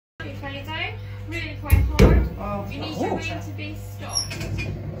Okay, down, really quite hard. Oh, you need your wing to be stopped.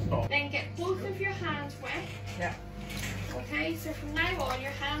 Then get both of your hands wet. Yeah. Okay, so from now on,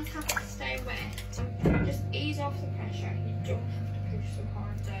 your hands have to stay wet. Just ease off the pressure. You don't have to push so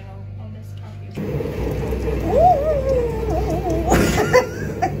hard down on this cubby.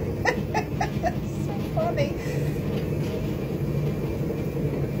 So funny.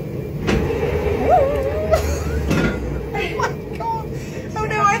 Oh my god. Oh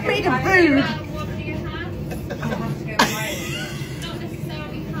no, I've made a boo. Not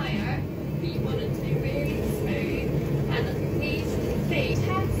necessarily higher, but you want it to be really smooth. And these feet,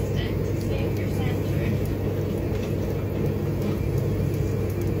 test it to see if you're centered.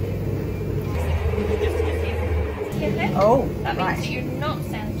 Oh, that right. means that you're not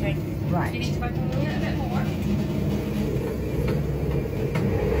centered. Right. You need to work a little bit more.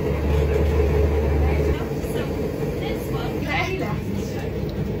 So this one, okay,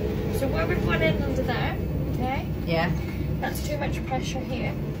 left. So where we've gone in under there, okay? Yeah. That's too much pressure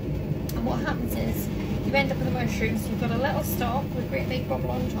here. And what happens is you end up with the mushrooms. You've got a little stalk with a great big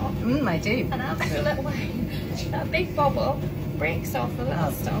bubble on top. I do. And after a little while, that big bubble breaks off the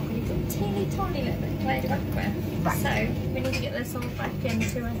little stalk and you've got a teeny tiny little bit to play back with. Right. So we need to get this all back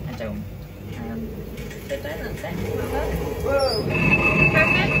into a dome. So then that's it. Well done. Whoa.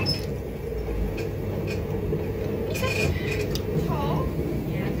 Perfect. You said tall.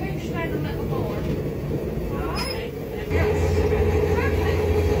 Yeah. Push down a little more. Right. Yes. Perfect.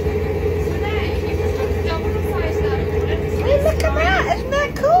 So now you can double the size of that. Hey, look at that! Isn't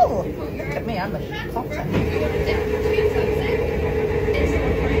that cool? Look at me, I'm a potter.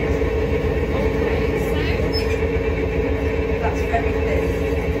 That's very thin.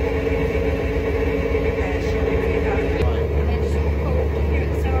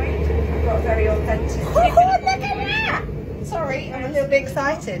 I've got very authentic. Oh, look at that! Sorry, I'm a little bit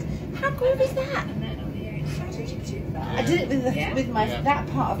excited. How cool is that? I did it with that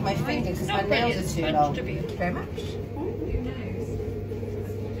part of my finger because my nails are too long. Thank you very much.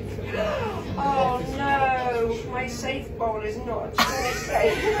 Oh no, my safe bowl is not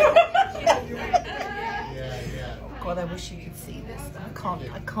safe. God, I wish you could see this. I can't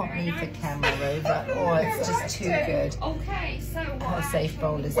move the camera over. Oh, it's just too good. Okay, so Her safe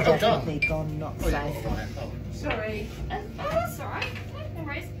bowl is definitely gone not safe. Sorry. That's alright. No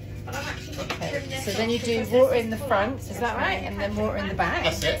worries. But I'm actually Okay, so then you do water in the front, is that right? And then water in the back.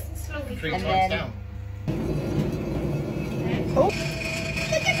 That's it. Slowly. 3 And times then- down. Oh,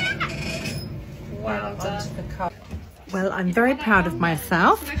 Well done. onto the cup. Well, I'm very proud of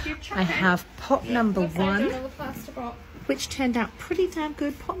myself. I have pot number 1, which turned out pretty damn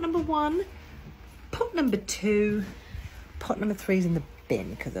good. Pot number 1, pot number 2, pot number 3 is in the bin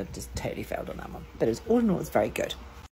because I just totally failed on that one. But it was, all in all, it was very good.